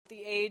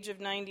the age of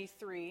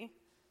 93,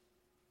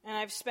 and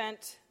I've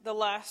spent the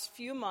last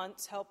few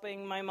months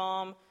helping my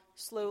mom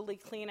slowly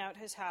clean out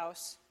his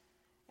house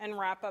and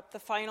wrap up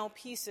the final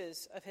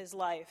pieces of his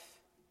life.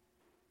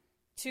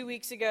 2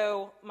 weeks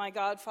ago, my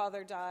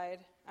godfather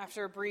died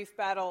after a brief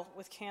battle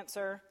with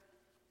cancer.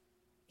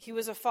 He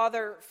was a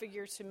father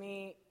figure to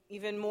me,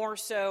 even more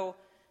so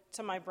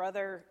to my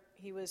brother.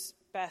 He was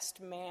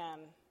best man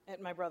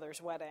at my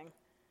brother's wedding.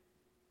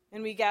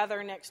 And we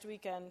gather next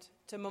weekend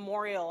to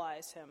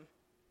memorialize him.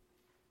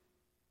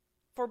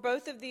 For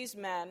both of these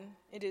men,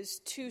 it is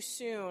too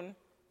soon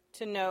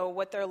to know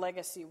what their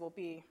legacy will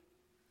be,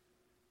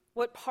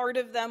 what part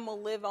of them will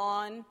live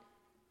on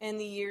in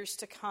the years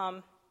to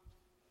come.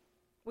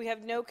 We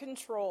have no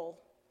control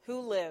who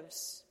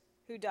lives,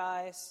 who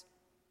dies,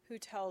 who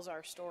tells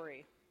our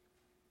story.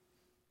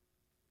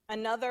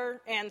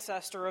 Another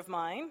ancestor of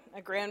mine,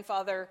 a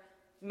grandfather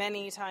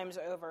many times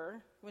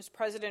over, was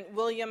President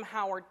William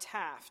Howard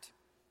Taft.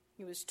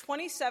 He was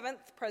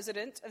 27th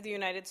President of the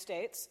United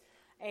States,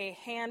 a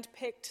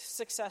hand-picked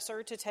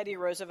successor to Teddy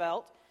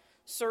Roosevelt,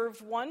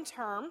 served one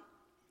term,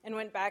 and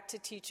went back to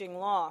teaching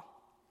law.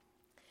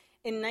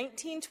 In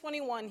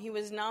 1921, he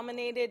was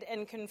nominated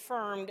and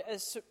confirmed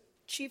as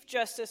Chief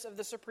Justice of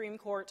the Supreme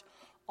Court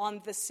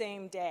on the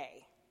same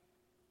day,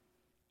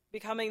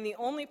 becoming the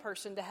only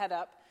person to head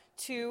up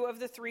two of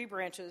the three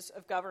branches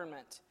of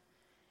government.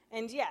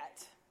 And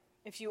yet,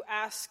 if you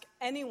ask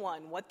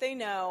anyone what they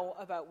know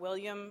about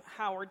William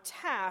Howard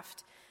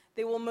Taft,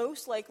 they will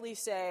most likely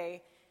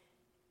say,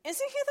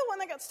 "Isn't he the one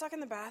that got stuck in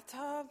the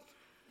bathtub?"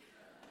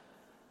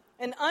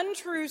 An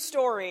untrue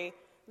story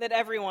that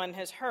everyone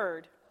has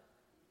heard.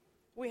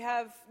 We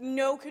have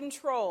no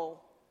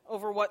control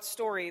over what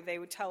story they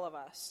would tell of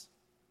us.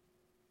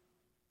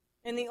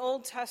 In the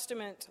Old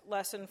Testament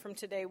lesson from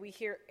today, we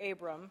hear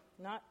Abram,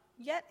 not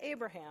yet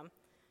Abraham,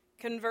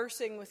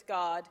 conversing with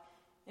God,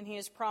 and he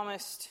has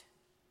promised,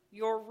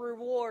 "Your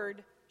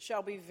reward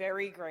shall be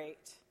very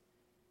great."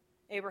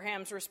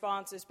 Abraham's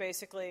response is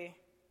basically,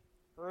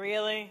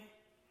 "Really?"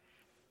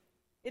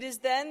 It is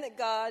then that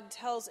God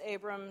tells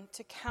Abram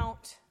to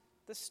count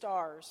the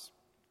stars,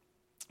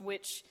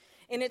 which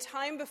in a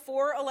time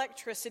before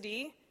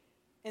electricity,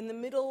 in the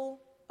middle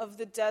of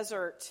the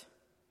desert,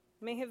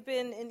 may have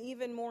been an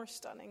even more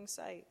stunning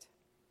sight.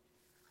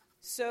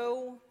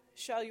 So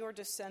shall your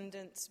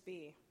descendants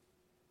be.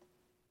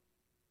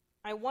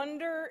 I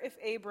wonder if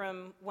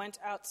Abram went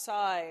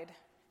outside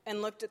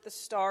and looked at the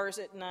stars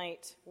at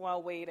night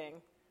while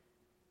waiting.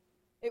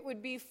 It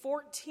would be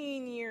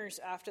 14 years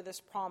after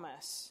this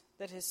promise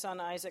that his son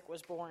Isaac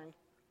was born.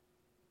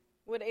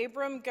 Would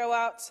Abram go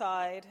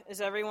outside as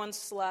everyone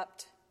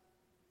slept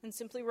and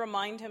simply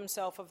remind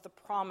himself of the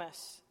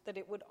promise that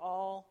it would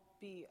all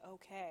be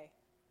okay?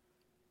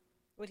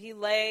 Would he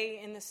lay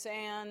in the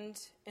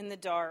sand in the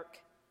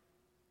dark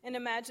and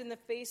imagine the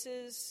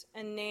faces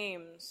and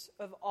names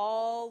of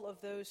all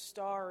of those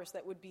stars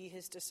that would be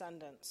his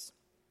descendants?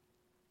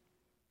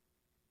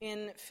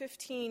 In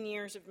 15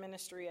 years of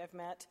ministry, I've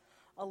met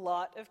a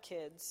lot of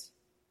kids,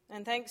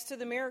 and thanks to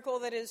the miracle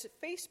that is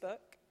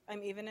Facebook,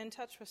 I'm even in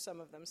touch with some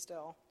of them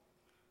still.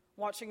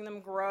 Watching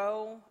them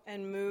grow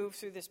and move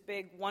through this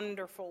big,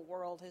 wonderful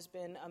world has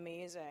been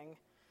amazing.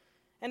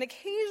 And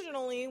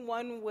occasionally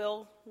one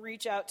will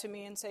reach out to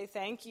me and say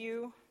thank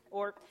you,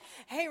 or,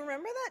 "Hey,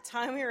 remember that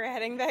time we were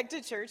heading back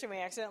to church and we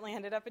accidentally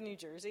ended up in New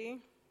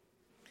Jersey?"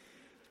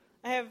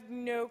 I have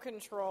no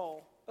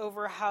control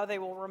over how they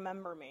will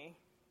remember me,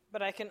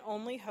 but I can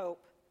only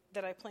hope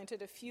that I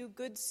planted a few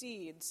good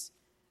seeds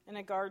in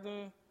a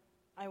garden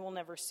I will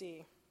never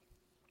see.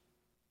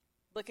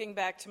 Looking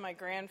back to my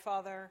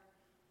grandfather,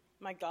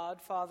 my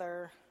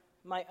godfather,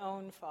 my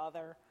own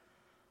father,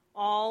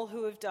 all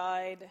who have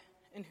died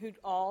and who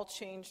all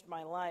changed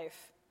my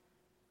life,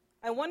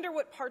 I wonder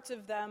what parts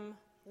of them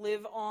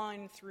live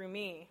on through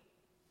me,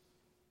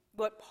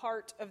 what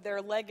part of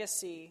their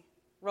legacy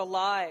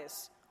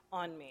relies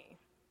on me.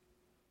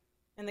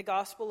 In the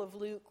Gospel of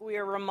Luke, we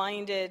are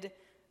reminded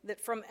that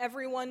from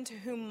everyone to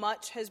whom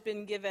much has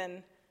been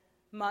given,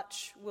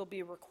 much will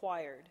be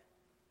required.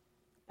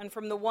 And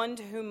from the one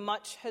to whom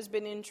much has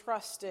been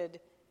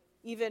entrusted,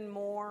 even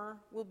more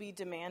will be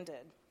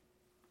demanded.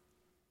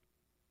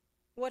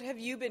 What have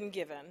you been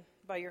given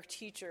by your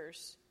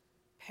teachers,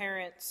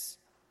 parents,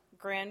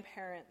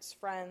 grandparents,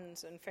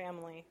 friends, and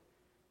family?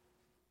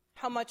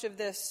 How much of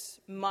this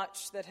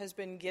much that has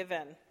been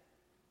given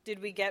did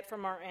we get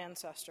from our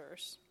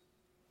ancestors?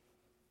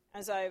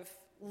 As I've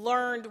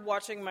learned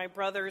watching my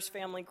brother's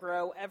family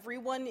grow,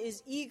 everyone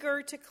is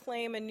eager to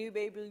claim a new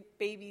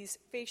baby's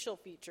facial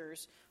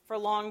features for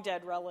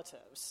long-dead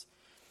relatives.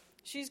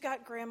 She's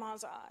got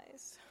grandma's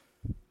eyes.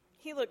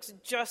 He looks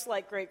just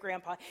like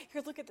great-grandpa.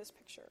 Here, look at this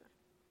picture.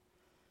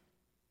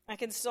 I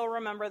can still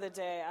remember the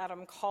day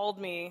Adam called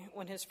me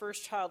when his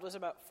first child was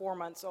about 4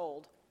 months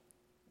old.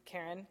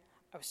 "Caren,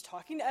 I was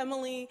talking to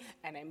Emily,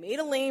 and I made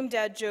a lame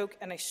dad joke,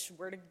 and I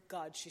swear to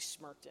God she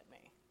smirked at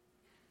me."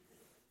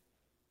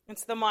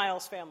 It's the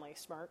Miles family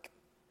smirk.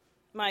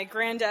 My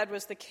granddad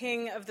was the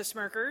king of the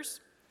smirkers.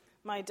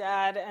 My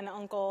dad and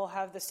uncle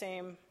have the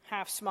same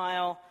half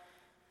smile,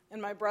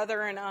 and my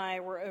brother and I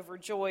were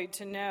overjoyed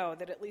to know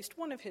that at least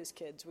one of his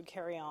kids would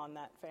carry on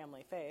that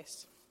family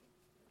face.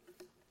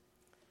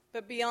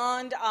 But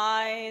beyond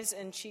eyes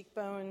and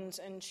cheekbones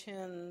and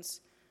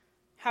chins,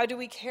 how do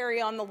we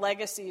carry on the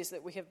legacies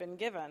that we have been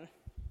given?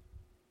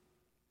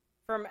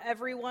 From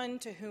everyone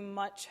to whom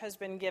much has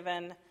been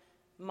given,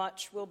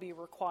 much will be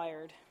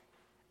required.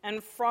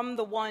 And from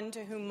the one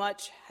to whom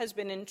much has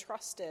been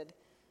entrusted,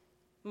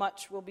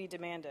 much will be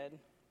demanded.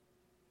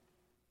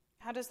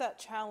 How does that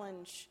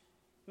challenge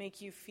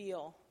make you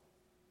feel?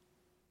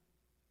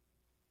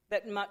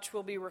 That much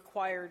will be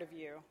required of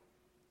you,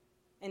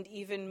 and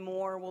even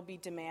more will be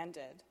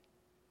demanded.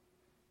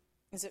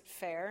 Is it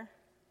fair?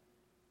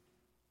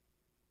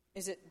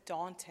 Is it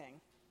daunting?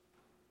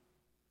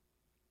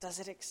 Does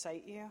it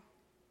excite you?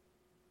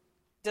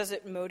 Does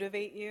it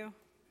motivate you?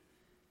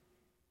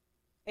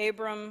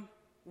 Abram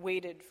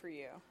waited for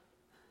you.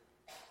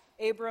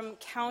 Abram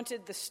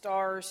counted the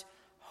stars,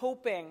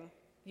 hoping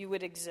you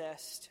would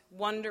exist,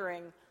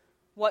 wondering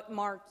what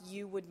mark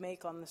you would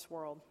make on this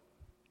world.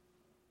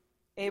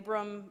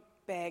 Abram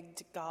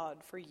begged God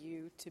for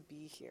you to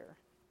be here.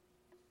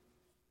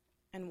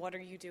 And what are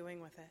you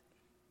doing with it?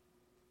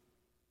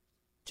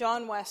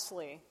 John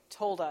Wesley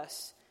told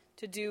us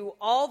to do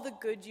all the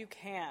good you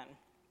can,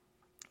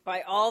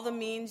 by all the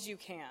means you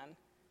can,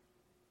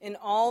 in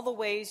all the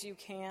ways you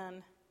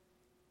can,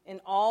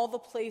 in all the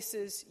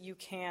places you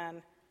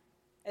can,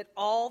 at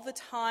all the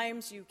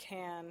times you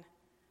can,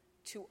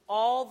 to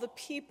all the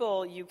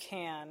people you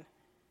can,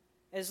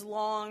 as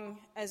long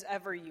as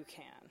ever you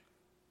can.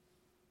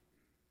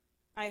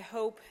 I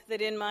hope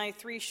that in my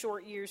 3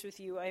 short years with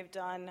you, I have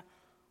done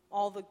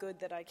all the good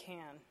that I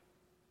can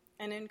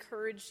and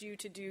encouraged you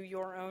to do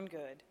your own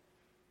good.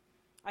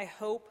 I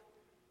hope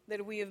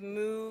that we have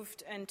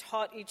moved and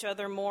taught each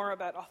other more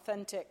about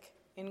authentic,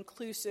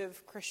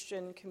 inclusive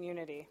Christian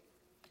community.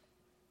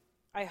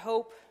 I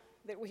hope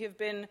that we have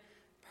been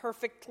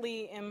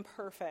perfectly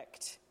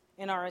imperfect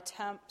in our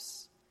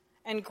attempts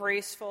and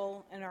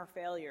graceful in our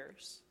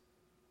failures,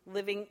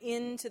 living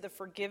into the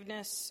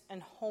forgiveness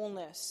and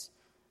wholeness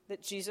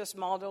that Jesus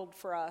modeled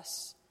for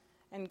us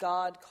and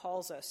God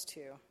calls us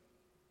to.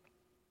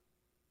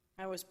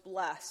 I was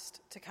blessed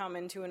to come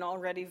into an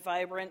already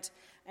vibrant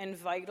and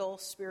vital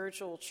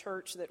spiritual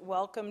church that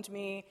welcomed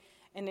me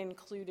and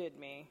included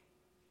me.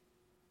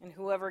 And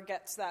whoever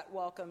gets that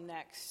welcome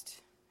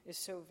next is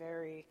so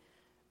very,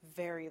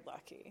 very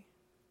lucky.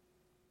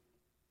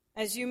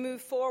 As you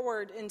move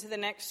forward into the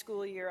next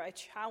school year, I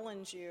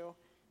challenge you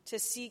to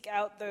seek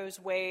out those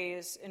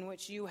ways in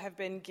which you have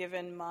been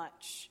given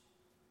much.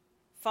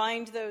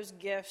 Find those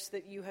gifts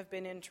that you have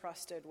been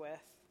entrusted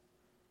with.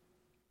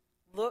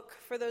 Look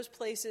for those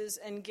places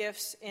and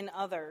gifts in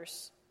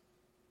others.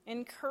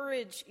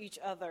 Encourage each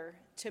other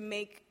to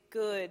make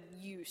good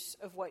use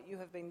of what you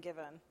have been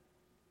given.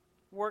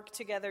 Work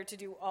together to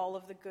do all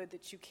of the good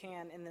that you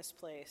can in this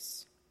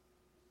place.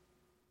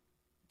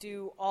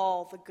 Do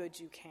all the good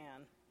you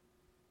can,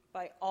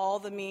 by all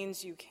the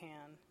means you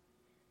can,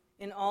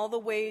 in all the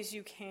ways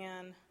you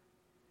can,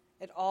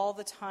 at all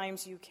the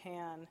times you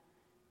can,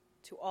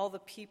 to all the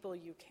people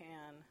you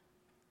can,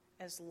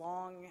 as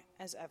long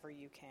as ever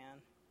you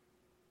can.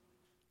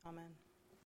 Amen.